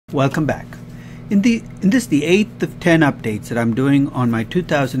Welcome back. In the 8th of 10 updates that I'm doing on my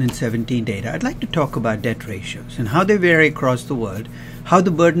 2017 data, I'd like to talk about debt ratios and how they vary across the world, how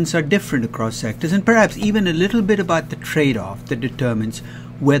the burdens are different across sectors, and perhaps even a little bit about the trade-off that determines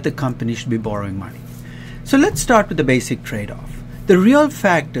whether companies should be borrowing money. So let's start with the basic trade-off. The real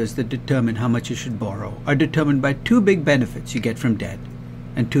factors that determine how much you should borrow are determined by two big benefits you get from debt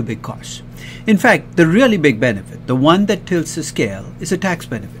and two big costs. In fact, the really big benefit, the one that tilts the scale, is a tax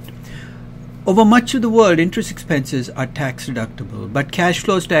benefit. Over much of the world, interest expenses are tax deductible, but cash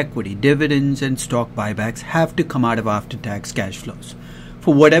flows to equity, dividends, and stock buybacks have to come out of after-tax cash flows.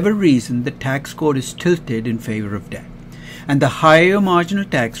 For whatever reason, the tax code is tilted in favor of debt. And the higher your marginal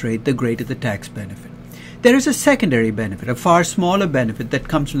tax rate, the greater the tax benefit. There is a secondary benefit, a far smaller benefit that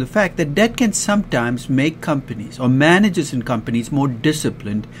comes from the fact that debt can sometimes make companies or managers in companies more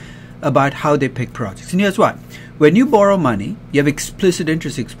disciplined about how they pick projects. And here's why. When you borrow money, you have explicit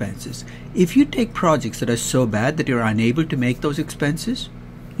interest expenses. If you take projects that are so bad that you're unable to make those expenses,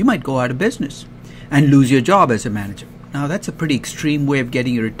 you might go out of business and lose your job as a manager. Now, that's a pretty extreme way of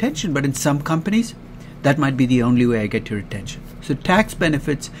getting your attention, but in some companies, that might be the only way I get your attention. So tax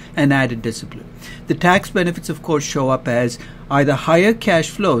benefits and added discipline. The tax benefits, of course, show up as either higher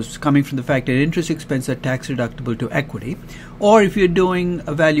cash flows coming from the fact that interest expenses are tax deductible to equity, or if you're doing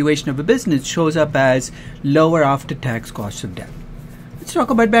a valuation of a business, it shows up as lower after-tax costs of debt. Let's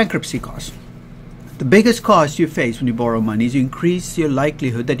talk about bankruptcy costs. The biggest cost you face when you borrow money is you increase your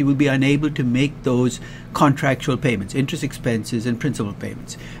likelihood that you will be unable to make those contractual payments, interest expenses and principal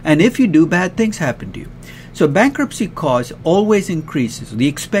payments. And if you do, bad things happen to you. So bankruptcy cost always increases. The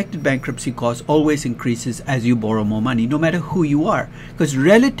expected bankruptcy cost always increases as you borrow more money, no matter who you are. Because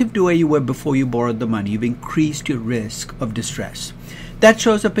relative to where you were before you borrowed the money, you've increased your risk of distress. That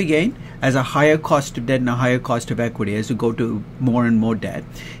shows up again as a higher cost of debt and a higher cost of equity as you go to more and more debt.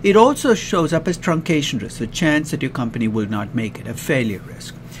 It also shows up as truncation risk, the chance that your company will not make it, a failure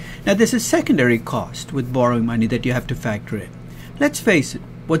risk. Now, there's a secondary cost with borrowing money that you have to factor in. Let's face it,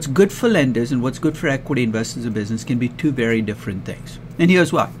 what's good for lenders and what's good for equity investors in business can be two very different things. And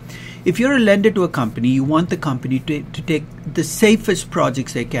here's why. If you're a lender to a company, you want the company to take the safest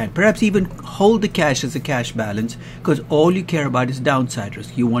projects they can, perhaps even hold the cash as a cash balance, because all you care about is downside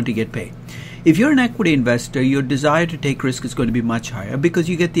risk. You want to get paid. If you're an equity investor, your desire to take risk is going to be much higher because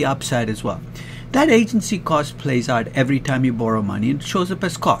you get the upside as well. That agency cost plays out every time you borrow money and shows up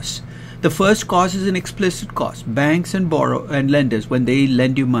as costs. The first cost is an explicit cost. Banks and lenders, when they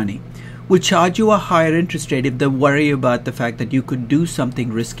lend you money, will charge you a higher interest rate if they worry about the fact that you could do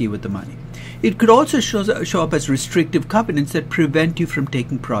something risky with the money. It could also show up as restrictive covenants that prevent you from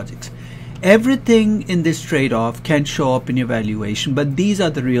taking projects. Everything in this trade-off can show up in your valuation, but these are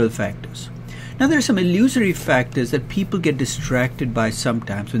the real factors. Now, there are some illusory factors that people get distracted by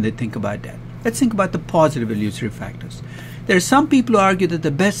sometimes when they think about debt. Let's think about the positive illusory factors. There are some people who argue that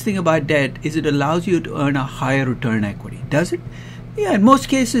the best thing about debt is it allows you to earn a higher return equity. Does it? Yeah, in most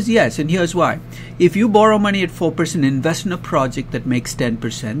cases, yes, and here's why. If you borrow money at 4% and invest in a project that makes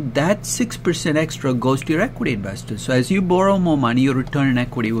 10%, that 6% extra goes to your equity investors. So as you borrow more money, your return on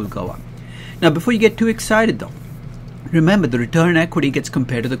equity will go up. Now, before you get too excited, though, remember the return on equity gets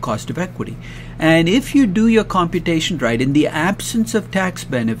compared to the cost of equity. And if you do your computation right, in the absence of tax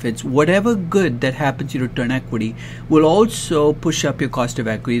benefits, whatever good that happens to your return on equity will also push up your cost of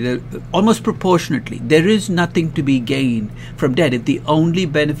equity almost proportionately. There is nothing to be gained from debt if the only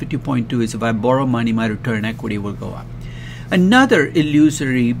benefit you point to is if I borrow money, my return on equity will go up. Another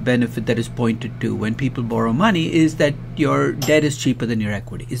illusory benefit that is pointed to when people borrow money is that your debt is cheaper than your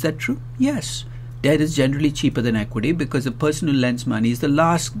equity. Is that true? Yes. Debt is generally cheaper than equity because the person who lends money is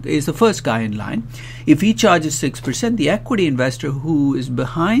the first guy in line. If he charges 6%, the equity investor who is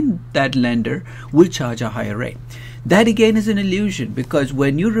behind that lender will charge a higher rate. That again is an illusion because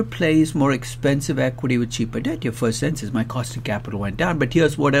when you replace more expensive equity with cheaper debt, your first sense is my cost of capital went down. But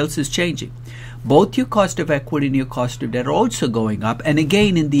here's what else is changing. Both your cost of equity and your cost of debt are also going up. And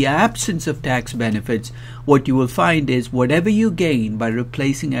again, in the absence of tax benefits, what you will find is whatever you gain by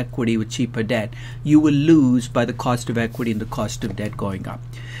replacing equity with cheaper debt, you will lose by the cost of equity and the cost of debt going up.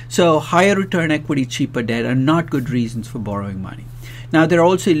 So higher return equity, cheaper debt are not good reasons for borrowing money. Now, there are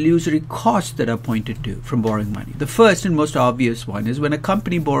also illusory costs that are pointed to from borrowing money. The first and most obvious one is when a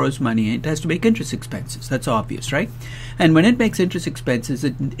company borrows money, it has to make interest expenses. That's obvious, right? And when it makes interest expenses,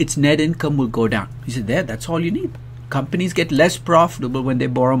 its net income will go down. You said, that's all you need. Companies get less profitable when they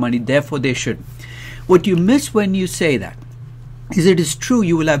borrow money, therefore they shouldn't. What you miss when you say that is it is true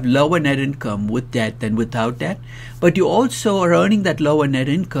you will have lower net income with debt than without debt, but you also are earning that lower net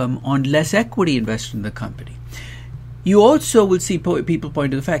income on less equity invested in the company. You also will see people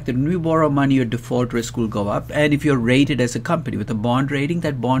point to the fact that when we borrow money, your default risk will go up. And if you're rated as a company with a bond rating,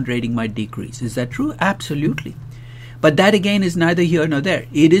 that bond rating might decrease. Is that true? Absolutely. But that again is neither here nor there.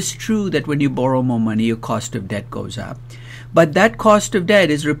 It is true that when you borrow more money, your cost of debt goes up. But that cost of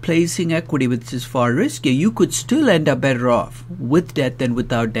debt is replacing equity, which is far riskier. You could still end up better off with debt than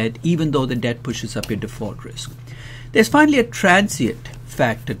without debt, even though the debt pushes up your default risk. There's finally a transient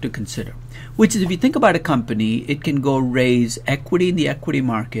factor to consider, which is if you think about a company, it can go raise equity in the equity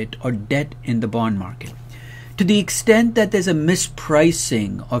market or debt in the bond market. To the extent that there's a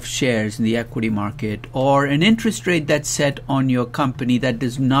mispricing of shares in the equity market or an interest rate that's set on your company that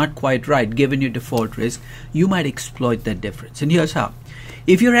is not quite right, given your default risk, you might exploit that difference. And here's how.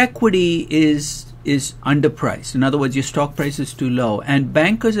 If your equity is underpriced, in other words, your stock price is too low, and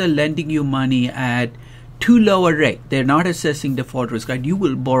bankers are lending you money at too low a rate, they're not assessing default risk, right? You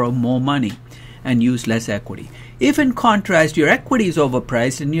will borrow more money and use less equity. If, in contrast, your equity is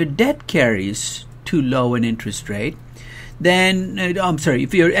overpriced and your debt carries too low an interest rate, then,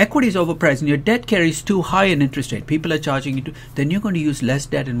 if your equity is overpriced and your debt carries too high an interest rate, people are charging you then you're going to use less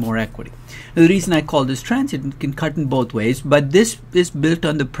debt and more equity. Now, the reason I call this transient, it can cut in both ways, but this is built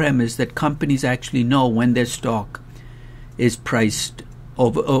on the premise that companies actually know when their stock is priced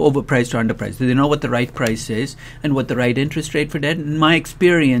overpriced or underpriced. They know what the right price is and what the right interest rate for debt. In my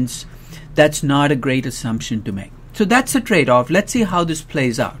experience, that's not a great assumption to make. So that's a trade-off. Let's see how this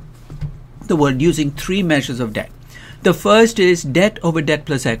plays out. The world using three measures of debt. The first is debt over debt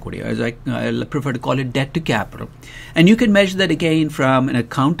plus equity, as I prefer to call it debt to capital. And you can measure that again from an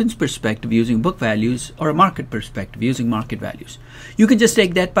accountant's perspective using book values or a market perspective using market values. You can just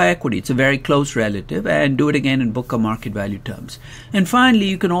take debt by equity. It's a very close relative, and do it again in book or market value terms. And finally,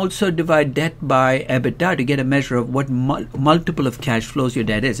 you can also divide debt by EBITDA to get a measure of what multiple of cash flows your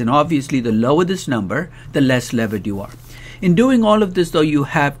debt is. And obviously, the lower this number, the less levered you are. In doing all of this, though, you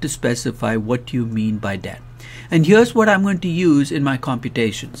have to specify what you mean by debt. And here's what I'm going to use in my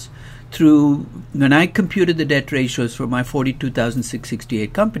computations. When I computed the debt ratios for my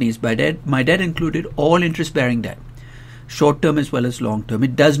 42,668 companies, my debt included all interest-bearing debt, short-term as well as long-term.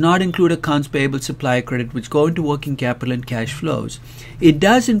 It does not include accounts payable, supplier credit, which go into working capital and cash flows. It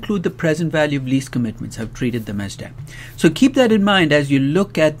does include the present value of lease commitments. I've treated them as debt. So keep that in mind as you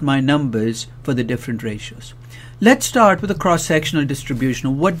look at my numbers for the different ratios. Let's start with a cross-sectional distribution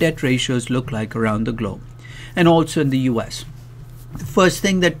of what debt ratios look like around the globe, and also in the US. The first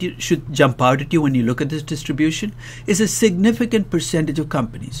thing that should jump out at you when you look at this distribution is a significant percentage of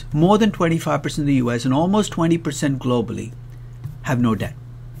companies, more than 25% in the US and almost 20% globally, have no debt.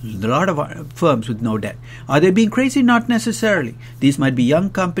 A lot of firms with no debt. Are they being crazy? Not necessarily. These might be young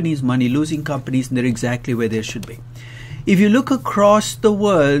companies, money-losing companies, and they're exactly where they should be. If you look across the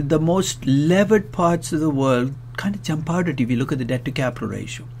world, the most levered parts of the world kind of jump out at you if you look at the debt-to-capital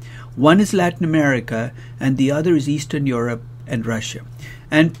ratio. One is Latin America, and the other is Eastern Europe and Russia.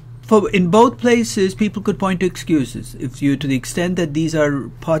 And in both places, people could point to excuses. To the extent that these are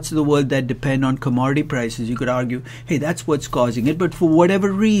parts of the world that depend on commodity prices, you could argue, hey, that's what's causing it. But for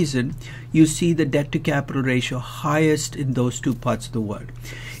whatever reason, you see the debt-to-capital ratio highest in those two parts of the world.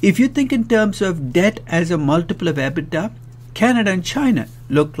 If you think in terms of debt as a multiple of EBITDA, Canada and China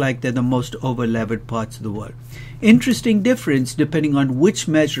look like they're the most over-levered parts of the world. Interesting difference depending on which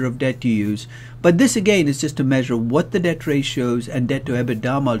measure of debt you use, but this again is just a measure of what the debt ratios and debt to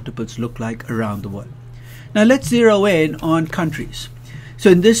EBITDA multiples look like around the world. Now let's zero in on countries. So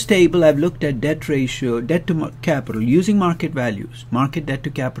in this table, I've looked at debt ratio, debt to capital using market values, market debt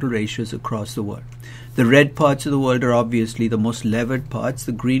to capital ratios across the world. The red parts of the world are obviously the most levered parts.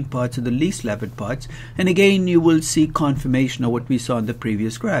 The green parts are the least levered parts. And again, you will see confirmation of what we saw in the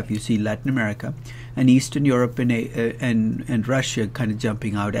previous graph. You see Latin America and Eastern Europe and Russia kind of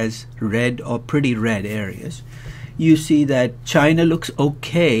jumping out as red or pretty red areas. You see that China looks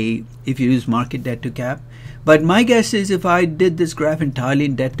okay if you use market debt to cap. But my guess is if I did this graph entirely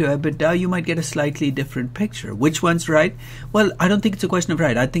in debt to EBITDA, you might get a slightly different picture. Which one's right? Well, I don't think it's a question of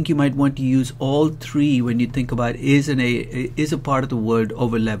right. I think you might want to use all three when you think about is a part of the world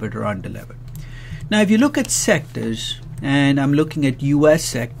over-levered or under-levered. Now, if you look at sectors, and I'm looking at U.S.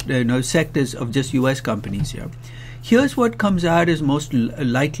 sectors of just U.S. companies here, here's what comes out as most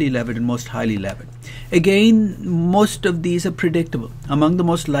lightly levered and most highly levered. Again, most of these are predictable. Among the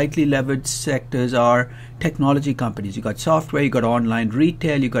most lightly levered sectors are technology companies. You got software, you got online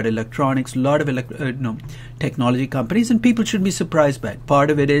retail, you got electronics, a lot of technology companies, and people shouldn't be surprised by it. Part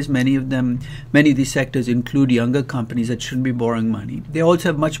of it is many of these sectors include younger companies that shouldn't be borrowing money. They also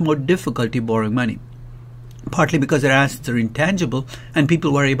have much more difficulty borrowing money, partly because their assets are intangible and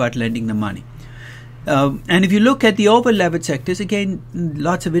people worry about lending them money. And if you look at the over-levered sectors, again,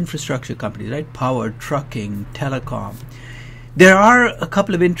 lots of infrastructure companies, right? Power, trucking, telecom. There are a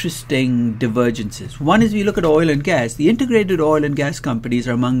couple of interesting divergences. One is, if you look at oil and gas, the integrated oil and gas companies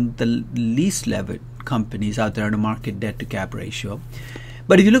are among the least levered companies out there on a market debt-to-cap ratio.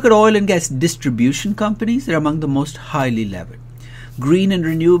 But if you look at oil and gas distribution companies, they're among the most highly levered. Green and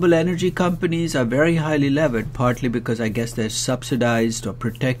renewable energy companies are very highly levered, partly because I guess they're subsidized or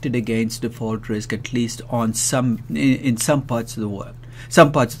protected against default risk, at least in some parts of the world,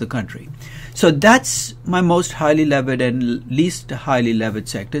 some parts of the country. So that's my most highly levered and least highly levered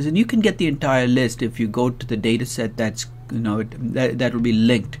sectors, and you can get the entire list if you go to the data set that will be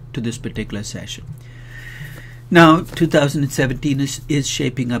linked to this particular session. Now, 2017 is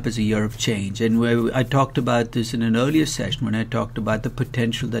shaping up as a year of change, and I talked about this in an earlier session when I talked about the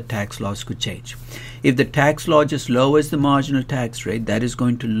potential that tax laws could change. If the tax law just lowers the marginal tax rate, that is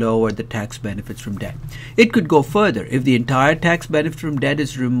going to lower the tax benefits from debt. It could go further. If the entire tax benefit from debt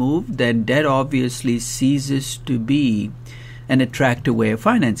is removed, then debt obviously ceases to be an attractive way of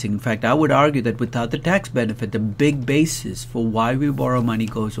financing. In fact, I would argue that without the tax benefit, the big basis for why we borrow money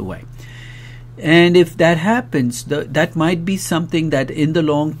goes away. And if that happens, that might be something that in the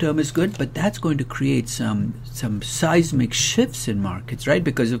long term is good, but that's going to create some seismic shifts in markets, right?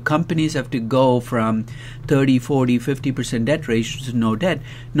 Because if companies have to go from 30, 40, 50% debt ratios to no debt,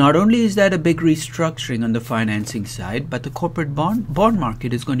 not only is that a big restructuring on the financing side, but the corporate bond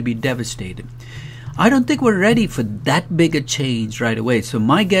market is going to be devastated. I don't think we're ready for that big a change right away. So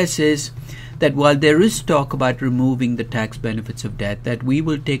my guess is that while there is talk about removing the tax benefits of debt, that we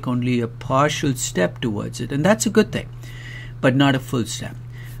will take only a partial step towards it. And that's a good thing, but not a full step.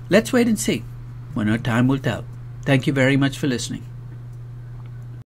 Let's wait and see. When our time will tell. Thank you very much for listening.